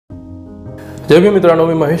जय भीम मित्रांनो,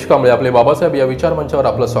 मी महेश कांबळे आपले बाबासाहेब या विचार मंचावर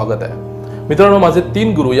आपलं स्वागत आहे। मित्रांनो, माझे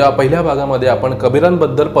 3 गुरु या पहिल्या भागामध्ये आपण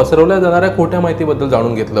कबीरांबद्दल पसरवल्या जाणाऱ्या खोट्या माहितीबद्दल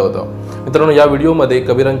जाणून घेतलं होतं। मित्रांनो, या व्हिडिओमध्ये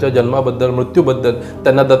कबीरांच्या जन्माबद्दल, मृत्यूबद्दल,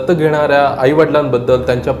 त्यांना दत्तक घेणाऱ्या आईवडिलांबद्दल,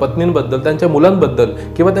 त्यांच्या पत्नींबद्दल, त्यांच्या मुलांबद्दल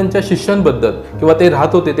किंवा त्यांच्या शिष्यांबद्दल किंवा ते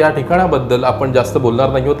राहत होते त्या ठिकाणाबद्दल आपण जास्त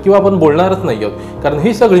बोलणार नाही आहोत किंवा आपण बोलणारच नाही आहोत, कारण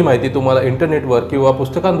ही सगळी माहिती तुम्हाला इंटरनेटवर किंवा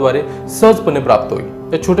पुस्तकांद्वारे सहजपणे प्राप्त होईल।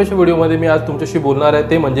 या छोट्याशा व्हिडिओमध्ये मी आज तुमच्याशी बोलणार आहे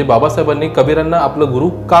ते म्हणजे बाबासाहेबांनी कबीरांना आपलं गुरु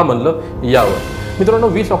का म्हणलं यावर। मित्रांनो,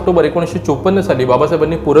 20 ऑक्टोबर 1954 साली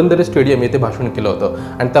बाबासाहेबांनी पुरंदरे स्टेडियम येथे भाषण केलं होतं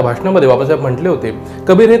आणि त्या भाषणामध्ये बाबासाहेब म्हटले होते,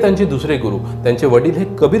 कबीर हे त्यांचे दुसरे गुरु, त्यांचे वडील हे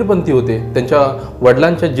कबीरपंथी होते। त्यांच्या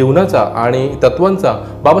वडिलांच्या जीवनाचा आणि तत्वांचा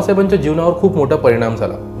बाबासाहेबांच्या जीवनावर खूप मोठा परिणाम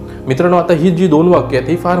झाला। मित्रांनो, आता ही जी 2 वाक्य आहेत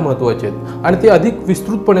ही फार महत्त्वाची आहेत आणि ती अधिक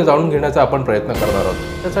विस्तृतपणे जाणून घेण्याचा आपण प्रयत्न करणार आहोत।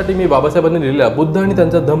 त्यासाठी मी बाबासाहेबांनी लिहिलेल्या बुद्ध आणि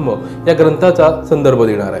त्यांचा धम्म या ग्रंथाचा संदर्भ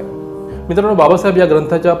देणार आहे। मित्रांनो, बाबासाहेब या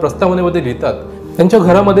ग्रंथाच्या प्रस्तावनेमध्ये लिहितात, त्यांच्या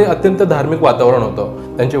घरामध्ये अत्यंत धार्मिक वातावरण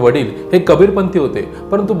होतं। त्यांचे वडील हे कबीरपंथी होते,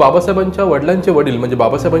 परंतु बाबासाहेबांच्या वडिलांचे वडील म्हणजे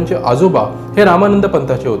बाबासाहेबांचे आजोबा हे रामानंद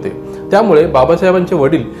पंथाचे होते। त्यामुळे बाबासाहेबांचे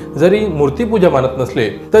वडील जरी मूर्तीपूजा मानत नसले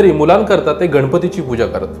तरी मुलांकरता ते गणपतीची पूजा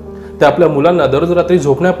करत। ते आपल्या मुलांना दररोज रात्री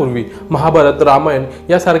झोपण्यापूर्वी महाभारत, रामायण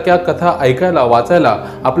यासारख्या कथा ऐकायला, वाचायला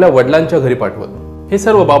आपल्या वडिलांच्या घरी पाठवत। हे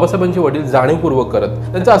सर्व बाबासाहेबांचे वडील जाणीवपूर्वक करत।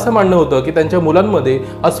 त्यांचं असं म्हणणं होतं की त्यांच्या मुलांमध्ये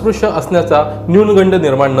अस्पृश्य असण्याचा न्यूनगंड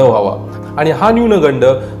निर्माण न व्हावा आणि हा न्यूनगंड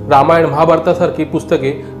रामायण, महाभारतासारखी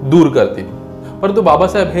पुस्तके दूर करतील। परंतु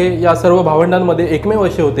बाबासाहेब हे या सर्व भावंडांमध्ये एकमेव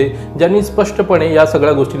असे होते ज्यांनी स्पष्टपणे या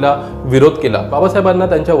सगळ्या गोष्टीला विरोध केला। बाबासाहेबांना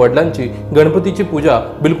त्यांच्या वडिलांची गणपतीची पूजा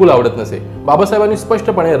बिलकुल आवडत नसे। बाबासाहेबांनी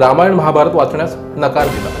स्पष्टपणे रामायण, महाभारत वाचण्यास नकार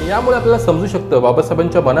दिला। यामुळे आपल्याला समजू शकतं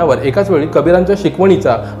बाबासाहेबांच्या मनावर एकाच वेळी कबीरांच्या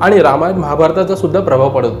शिकवणीचा आणि रामायण, महाभारताचा सुद्धा प्रभाव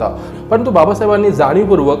पडत होता। परंतु बाबासाहेबांनी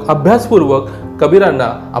जाणीवपूर्वक, अभ्यासपूर्वक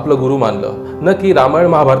कबीरांना आपलं गुरु मानलं, न की रामायण,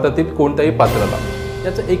 महाभारतातील कोणत्याही पात्राला।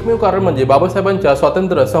 याचं एकमेव कारण म्हणजे बाबासाहेबांच्या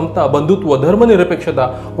स्वातंत्र्य, समता, बंधुत्व, धर्मनिरपेक्षता,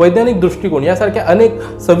 वैज्ञानिक दृष्टिकोन यासारख्या अनेक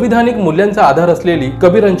संविधानिक मूल्यांचा आधार असलेली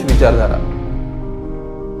कबीरांची विचारधारा।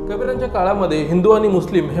 कबीरांच्या काळामध्ये हिंदू आणि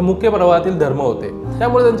मुस्लिम हे मुख्य प्रवाहातील धर्म होते,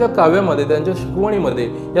 त्यामुळे त्यांच्या काव्यामध्ये, त्यांच्या शिकवणीमध्ये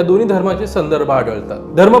या दोन्ही धर्माचे संदर्भ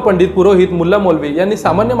आढळतात। धर्मपंडित, पुरोहित, मुल्ला मौलवी यांनी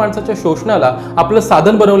सामान्य माणसाच्या शोषणाला आपलं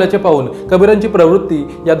साधन बनवल्याचे पाहून कबीरांची प्रवृत्ती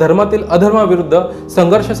या धर्मातील अधर्माविरुद्ध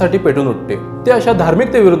संघर्षासाठी पेटून उठते। ते अशा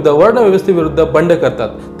धार्मिकतेविरुद्ध, वर्णव्यवस्थेविरुद्ध बंड करतात,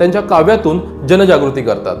 त्यांच्या काव्यातून जनजागृती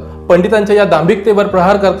करतात। पंडितांच्या या दांभिकतेवर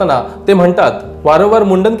प्रहार करताना ते म्हणतात, वारंवार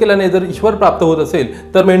मुंडन केल्याने जर ईश्वर प्राप्त होत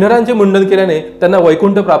असेल तर मेंढरांचे मुंडन केल्याने त्यांना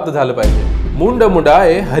वैकुंठ प्राप्त झालं पाहिजे। मुंड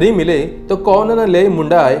मुंडाए हरी मिले तो कौन न ले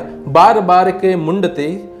मुंडाए, बार बार के मुंडते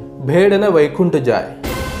भेड न वैकुंठ जाय।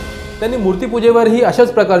 त्यांनी मूर्तीपूजेवर ही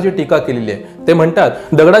अशाच प्रकारची टीका केलेली आहे। ते म्हणतात,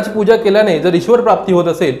 दगडाची पूजा केल्याने जर ईश्वर प्राप्ती होत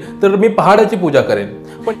असेल तर मी पहाडाची पूजा करेन,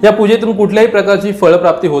 पण या पूजेतून कुठल्याही प्रकारची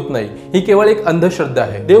फळप्राप्ती होत नाही। ही केवळ एक अंधश्रद्धा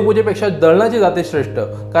आहे। देवपूजेपेक्षा दळणाची जाते श्रेष्ठ,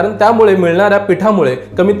 कारण त्यामुळे मिळणाऱ्या पिठामुळे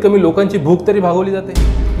कमीत कमी लोकांची भूक तरी भागवली जाते।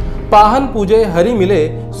 पाहन पूजे हरी मिले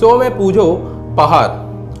सो मैं पूजो पहार,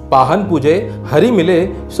 पाहन पूजे हरी मिले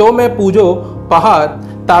सो मैं पूजो पहार,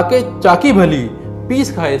 ताके चाकी भली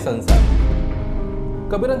पीस खाए संसार।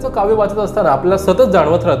 कबीरांचं काव्य वाचत असताना आपल्याला सतत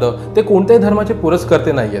जाणवत राहतं ते कोणत्याही धर्माचे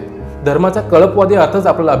पुरस्कर्ते नाहीयेत। धर्माचा कळपवादी अर्थच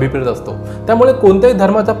आपल्याला अभिप्रेत असतो, त्यामुळे कोणत्याही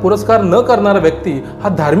धर्माचा पुरस्कार न करणारा व्यक्ती हा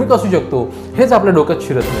धार्मिक असू शकतो हेच आपल्या डोक्यात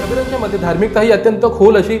शिरत नाही। कबीरांच्या मध्ये धार्मिकता ही अत्यंत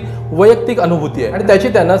खोल अशी वैयक्तिक अनुभूती आहे आणि त्याची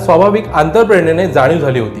त्यांना स्वाभाविक आंतरप्रेरणेने जाणीव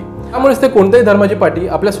झाली होती। त्यामुळेच ते कोणत्याही धर्माची पाठी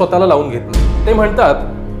आपल्या स्वतःला लावून घेत नाही। ते म्हणतात,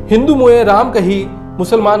 हिंदू मुळे राम कही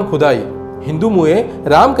मुसलमान खुदाई, हिंदू मुळे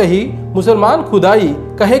राम कही मुसलमान खुदाई,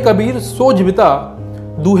 कहे कबीर सो जिविता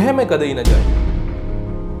दुहे में कदई न जाय।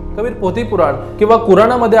 कबीर पोथी पुराण किंवा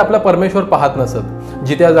कुराणामध्ये आपला परमेश्वर पाहत नसत।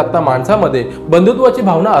 जित्या जागता माणसामध्ये बंधुत्वाची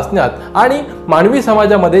भावना असण्यात आणि मानवी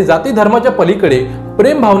समाजामध्ये जाती धर्माच्या पलीकडे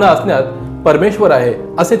प्रेम भावना असण्यात परमेश्वर आहे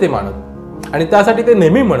असे ते मानत आणि त्यासाठी ते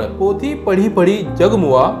नेहमी म्हणत, पोथी पढी पढी जग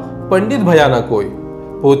मुआ पंडित भयाना कोय,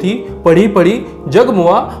 पोथी पढी पढी जग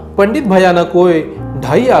मुआ पंडित भयाना कोय,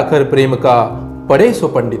 ढाई आखर प्रेम का पढे सो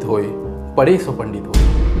पंडित होय, पढे सो पंडित होय।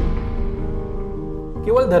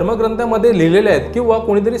 केवळ धर्मग्रंथामध्ये लिहिलेले आहेत किंवा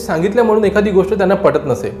कोणीतरी सांगितलं म्हणून एखादी गोष्ट त्यांना पटत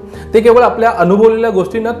नसे। ते केवळ आपल्या अनुभवलेल्या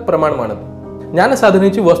गोष्टींना प्रमाण मानत। ज्ञान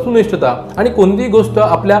साधनेची वस्तुनिष्ठता आणि कोणतीही गोष्ट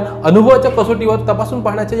आपल्या अनुभवाच्या कसोटीवर तपासून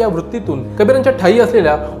पाहण्याच्या या वृत्तीतून कबीरांच्या ठायी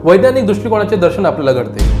असलेल्या वैज्ञानिक दृष्टिकोनाचे दर्शन आपल्याला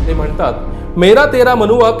घडते। ते म्हणतात, मेरा तेरा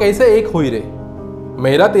मनुआ कैसे एक हुई रे,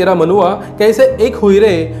 मेरा तेरा मनुआ कैसे एक हुई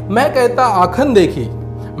रे, मैं कहता आखन देखी,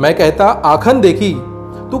 मैं कहता आखन देखी,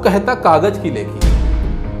 तू कहता कागज की लेखी।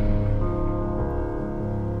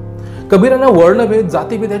 कबीरांना वर्णभेद,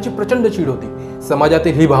 जातीभेद याची प्रचंड चीड होती।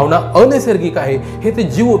 समाजातील ही भावना अनैसर्गिक आहे हे ते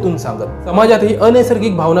जीव ओतून सांगत. समाजात ही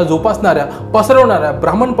अनैसर्गिक भावना जोपासणाऱ्या पसरवणाऱ्या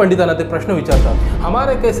ब्राह्मण पंडितांना ते प्रश्न विचारतात.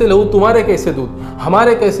 हमारे कैसे लहू तुम्हारे कैसे दूध,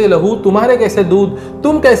 हमारे कैसे लहू तुम्हारे कैसे दूध,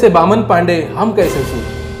 तुम कैसे बामन पांडे हम कैसे सूद.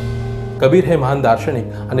 कबीर हे महान दार्शनिक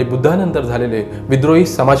आणि बुद्धानंतर झालेले विद्रोही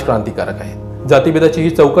समाज क्रांतिकारक आहेत. जातीभेदाची ही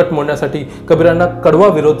चौकट मोडण्यासाठी कबीरांना कडवा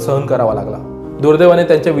विरोध सहन करावा लागला. दुर्दैवाने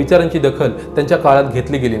त्यांच्या विचारांची दखल त्यांच्या काळात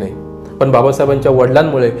घेतली गेली नाही. पण बाबासाहेबांच्या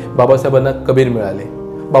वडिलांमुळे बाबासाहेबांना कबीर मिळाले.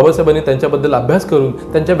 बाबासाहेबांनी त्यांच्याबद्दल अभ्यास करून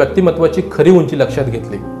त्यांच्या व्यक्तिमत्वाची खरी उंची लक्षात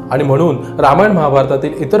घेतली आणि म्हणून रामायण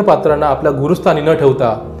महाभारतातील इतर पात्रांना आपल्या गुरुस्थानी न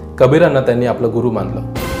ठेवता कबीरांना त्यांनी आपलं गुरु मानलं.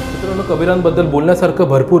 मित्रांनो, कबीरांबद्दल बोलण्यासारखं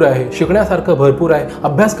भरपूर आहे, शिकण्यासारखं भरपूर आहे,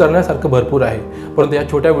 अभ्यास करण्यासारखं भरपूर आहे. परंतु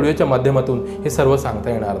या छोट्या व्हिडिओच्या माध्यमातून हे सर्व सांगता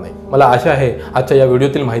येणार नाही. मला आशा आहे आजच्या या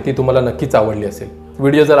व्हिडिओतील माहिती तुम्हाला नक्कीच आवडली असेल.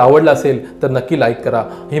 व्हिडिओ जर आवडला असेल तर नक्की लाईक करा,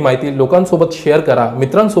 ही माहिती लोकांसोबत शेअर करा,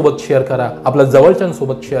 मित्रांसोबत शेअर करा, आपल्या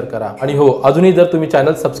जवळच्यांसोबत शेअर करा. आणि हो, अजूनही जर तुम्ही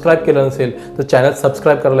चॅनल सबस्क्राईब केलं नसेल तर चॅनल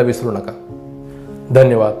सबस्क्राईब करायला विसरू नका.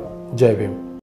 धन्यवाद. जय भीम.